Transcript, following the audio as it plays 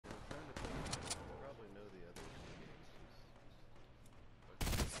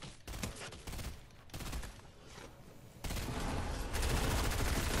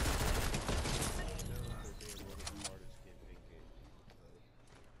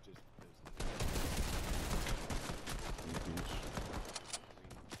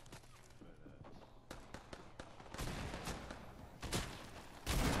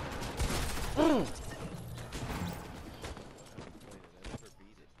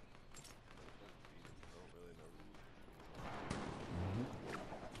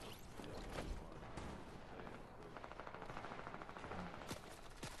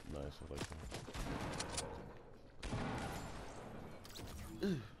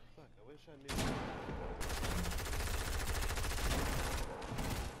wish I knew.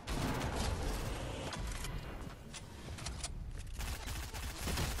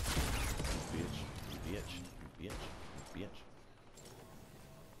 Bitch.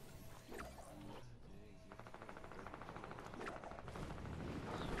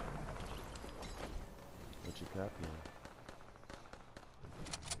 What you copying?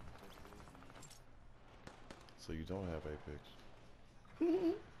 So you don't have Apex.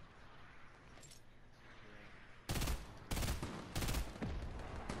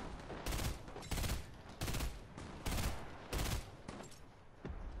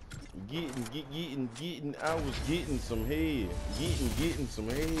 Getting, I was getting some head. Getting some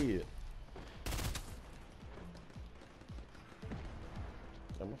head.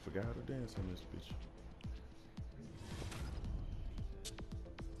 I forgot how to dance on this bitch.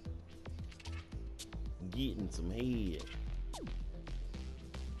 Getting some head.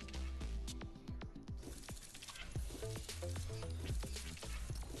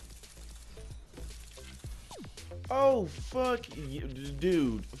 Oh, fuck you,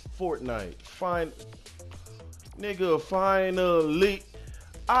 dude. Fortnite. Fine. Nigga, finally.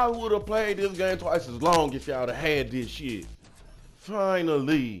 I would have played this game twice as long if y'all had this shit.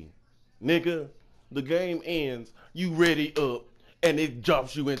 Finally. Nigga, the game ends, you ready up, and it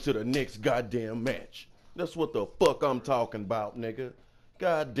drops you into the next goddamn match. That's what the fuck I'm talking about, nigga.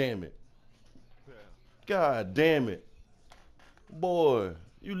 God damn it. God damn it. Boy,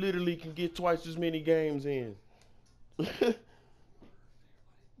 you literally can get twice as many games in.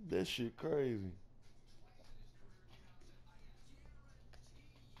 That shit crazy.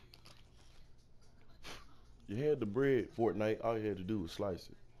 You had the bread, Fortnite. All you had to do was slice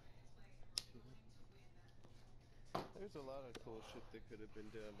it. There's a lot of cool shit they could have been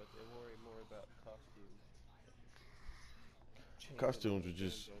doing, but they worry more about costumes. Costumes are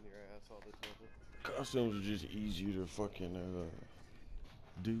just on your ass all the time. costumes are just easier to fucking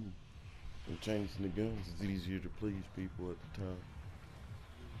do. And changing the guns is easier to please people at the time.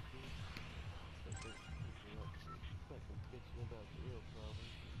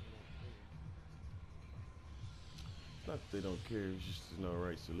 Not that they don't care, it's just there's no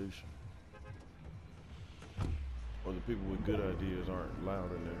right solution. Or the people with good ideas aren't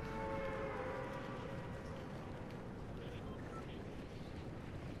loud enough.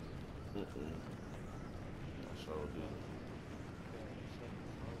 I sure do.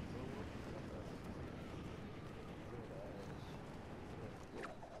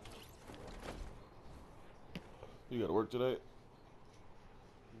 You gotta work today?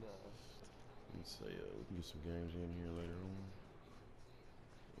 No. Let's say we can get some games in here later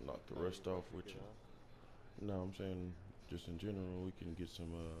on. Knock the rust off with you. No, I'm saying just in general, we can get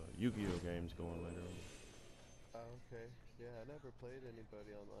some Yu-Gi-Oh games going later on. Oh, okay. Yeah, I never played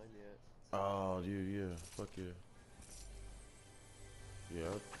anybody online yet. Oh, yeah. Fuck yeah.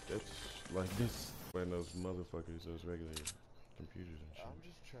 Yeah, that's like this. Playing those motherfuckers, those regular computers and shit. I'm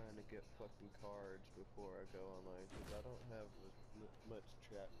just trying to get fucking cards before I go online, because I don't have much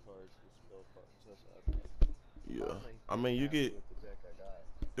trap cards and spell cards. That's yeah. I mean, you get, with the deck I got.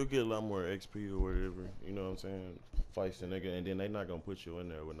 you'll get a lot more XP or whatever, you know what I'm saying? Fights the nigga, and then they not gonna put you in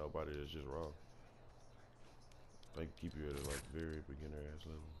there with nobody that's just raw. They keep you at a like very beginner ass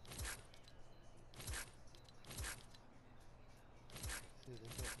level. See,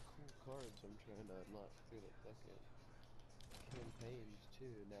 they got cool cards I'm trying to unlock through the fucking campaigns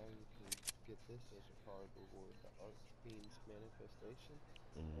too. Now you can get this as a card reward, the Archfiend's Manifestation.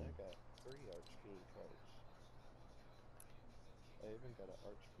 And I got 3 Archfiend cards. I even got an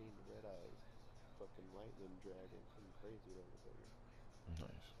Archfiend Red Eyes fucking lightning dragon. Something crazy over there.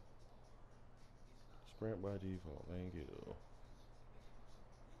 Nice. Sprint by default, thank you.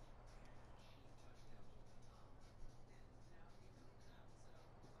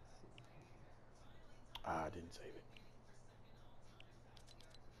 I didn't save it.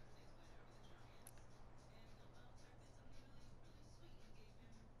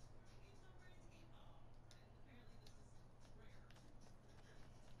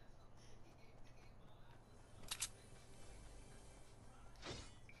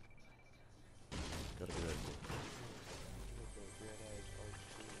 Gotta be that quick. Red Eyes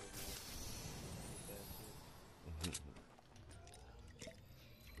Archfiend that's it.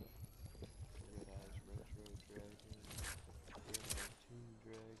 Red Eyes Retro Dragon. Red Eyes Toon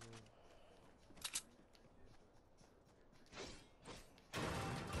Dragon.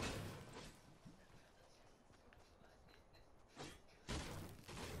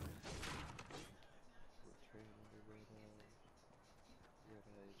 Red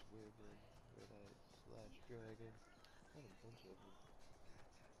Eyes Wyvern, Red Eyes Slash Dragon. Got a bunch of them.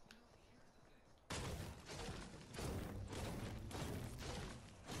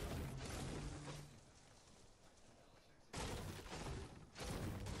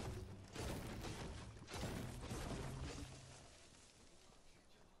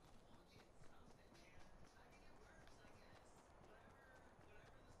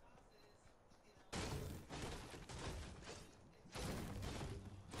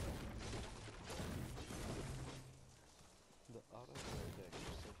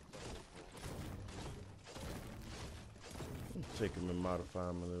 take them and modify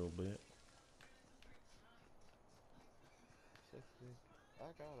them a little bit. 60.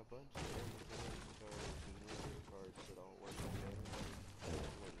 I got a bunch of inventory cards and memory cards that all work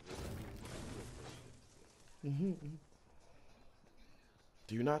together.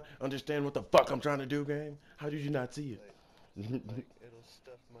 Do you not understand what the fuck I'm trying to do, game? How did you not see it? Like it'll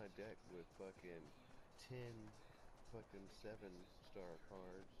stuff my deck with fucking 10 fucking 7-star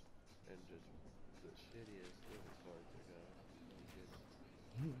cards and just the shittiest little cards I got.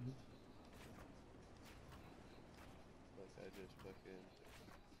 Like I just fucking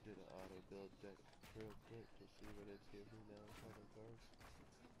did an auto build deck real quick to see what it's giving me now with all the cards.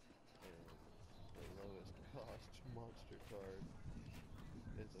 And the lowest cost monster card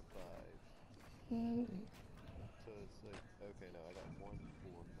is a 5. So it's like, okay, no, I got 1, 4,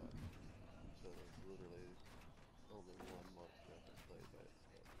 5. So that's literally only one monster I can play by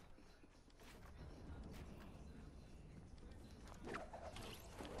itself.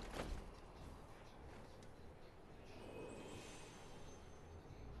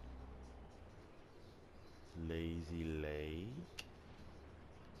 Lazy Lake.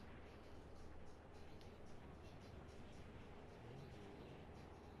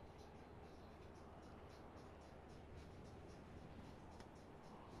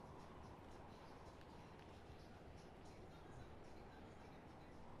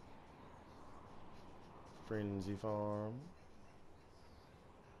 Frenzy Farm.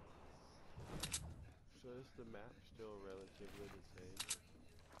 So is the map still relatively the same?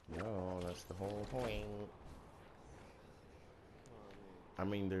 No, that's the whole point. Well, I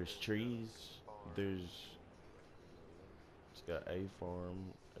mean, there's trees. farm. It's got a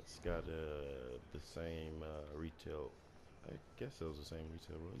farm. It's got the same retail. I guess it was the same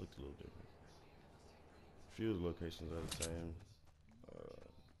retail, but it looks a little different. A few of the locations are the same.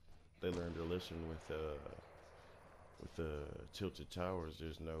 They learned their lesson with the Tilted Towers.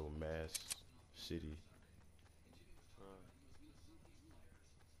 There's no mass city.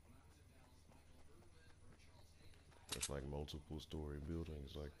 It's like multiple story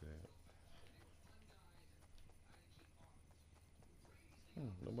buildings like that.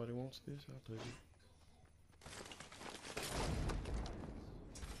 Nobody wants this, I'll take it.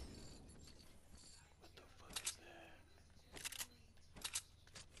 What the fuck is that?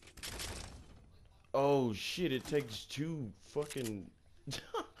 Oh shit, it takes 2 fucking...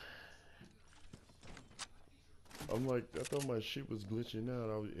 I'm like, I thought my shit was glitching out.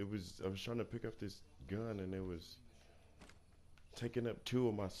 I was trying to pick up this gun and it was taking up 2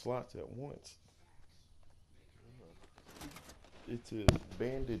 of my slots at once. It's a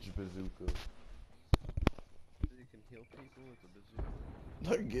bandage bazooka. So you can heal people with a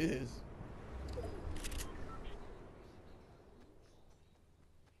bazooka? I guess.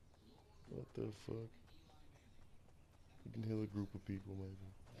 What the fuck? You can heal a group of people, maybe.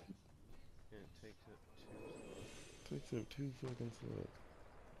 And it takes up 2 slots. Takes up 2 fucking slots.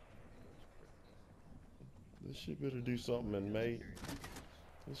 This shit better do something amazing.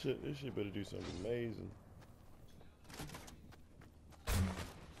 This shit better do something amazing.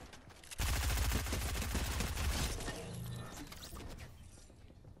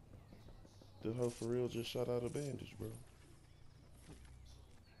 The hoe for real just shot out a bandage, bro.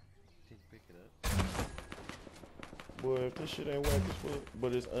 Can you pick it up? Boy, if this shit ain't whack as fuck,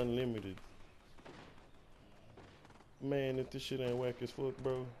 but it's unlimited. Man, if this shit ain't whack as fuck,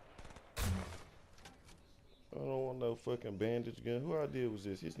 bro. I don't want no fucking bandage gun. Who idea was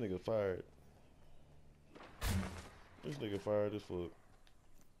this? This nigga fired. This nigga fired as fuck.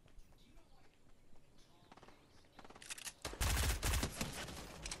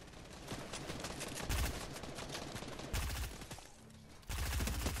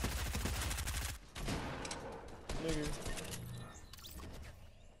 Nigga.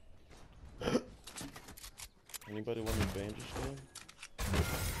 Anybody want a bandage gun?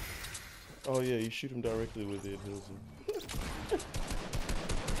 Oh yeah, you shoot him directly with it, heals him.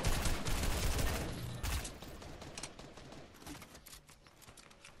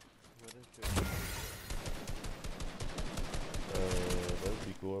 What if it... That'd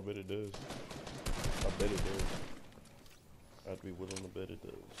be cool. I bet it does. I bet it does. I'd be willing to bet it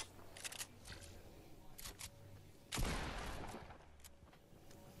does.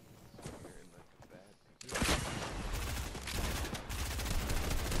 You're in like a bad position.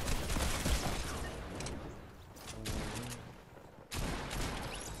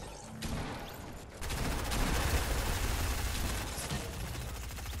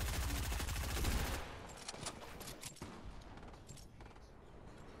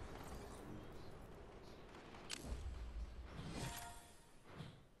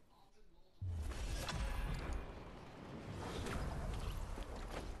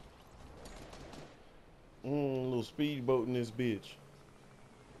 speedboating this bitch.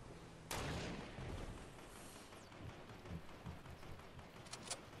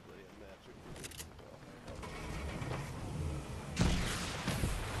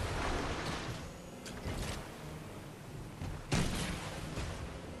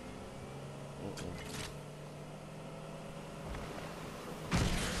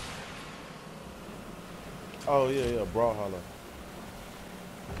 Oh yeah, yeah, Brawlhalla.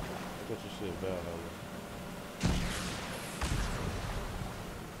 I got your shit, Valhalla.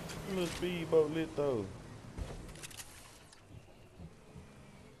 Little speedboat lit though.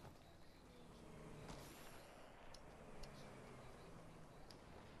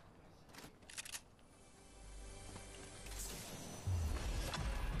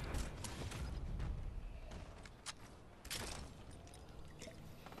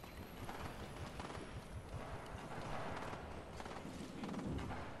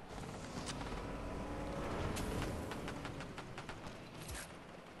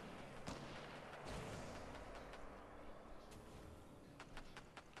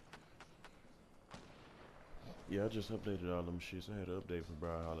 Yeah, I just updated all them shits. I had an update for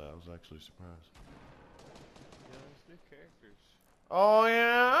Brawlhalla. I was actually surprised. Yeah, there's new characters. Oh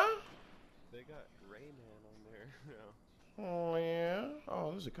yeah? They got Rayman on there now. Oh yeah?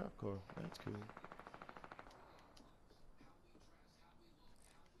 Oh, there's a cop car. That's cool.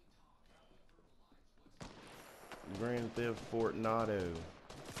 Grand Theft Fortnite.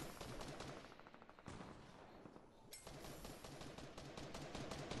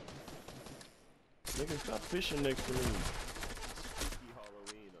 Nigga, stop fishing next to me.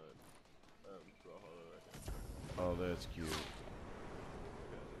 Halloween on Brawlhalla right now. Oh, that's cute.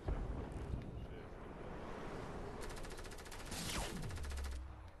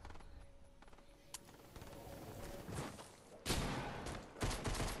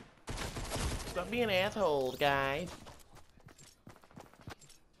 Stop being assholes, guys.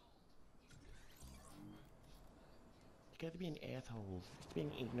 You gotta be an asshole.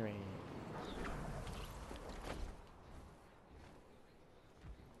 Being ignorant.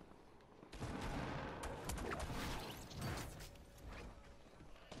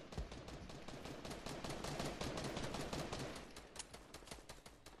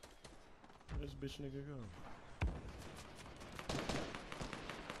 Where this bitch nigga go?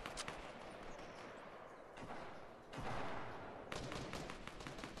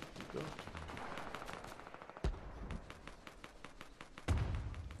 Go.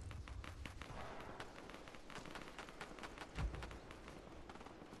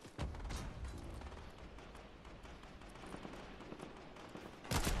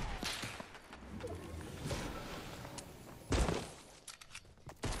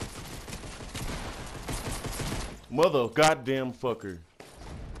 Mother goddamn fucker.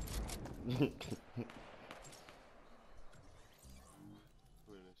 As soon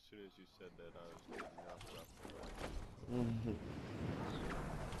as you said that, I was getting knocked off the ledge.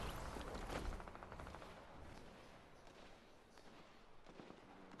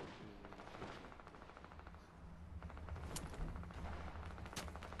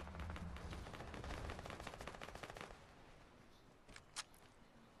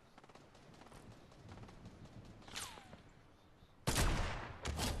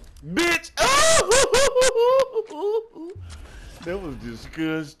 Bitch! Oh! That was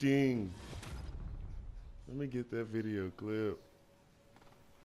disgusting. Let me get that video clip.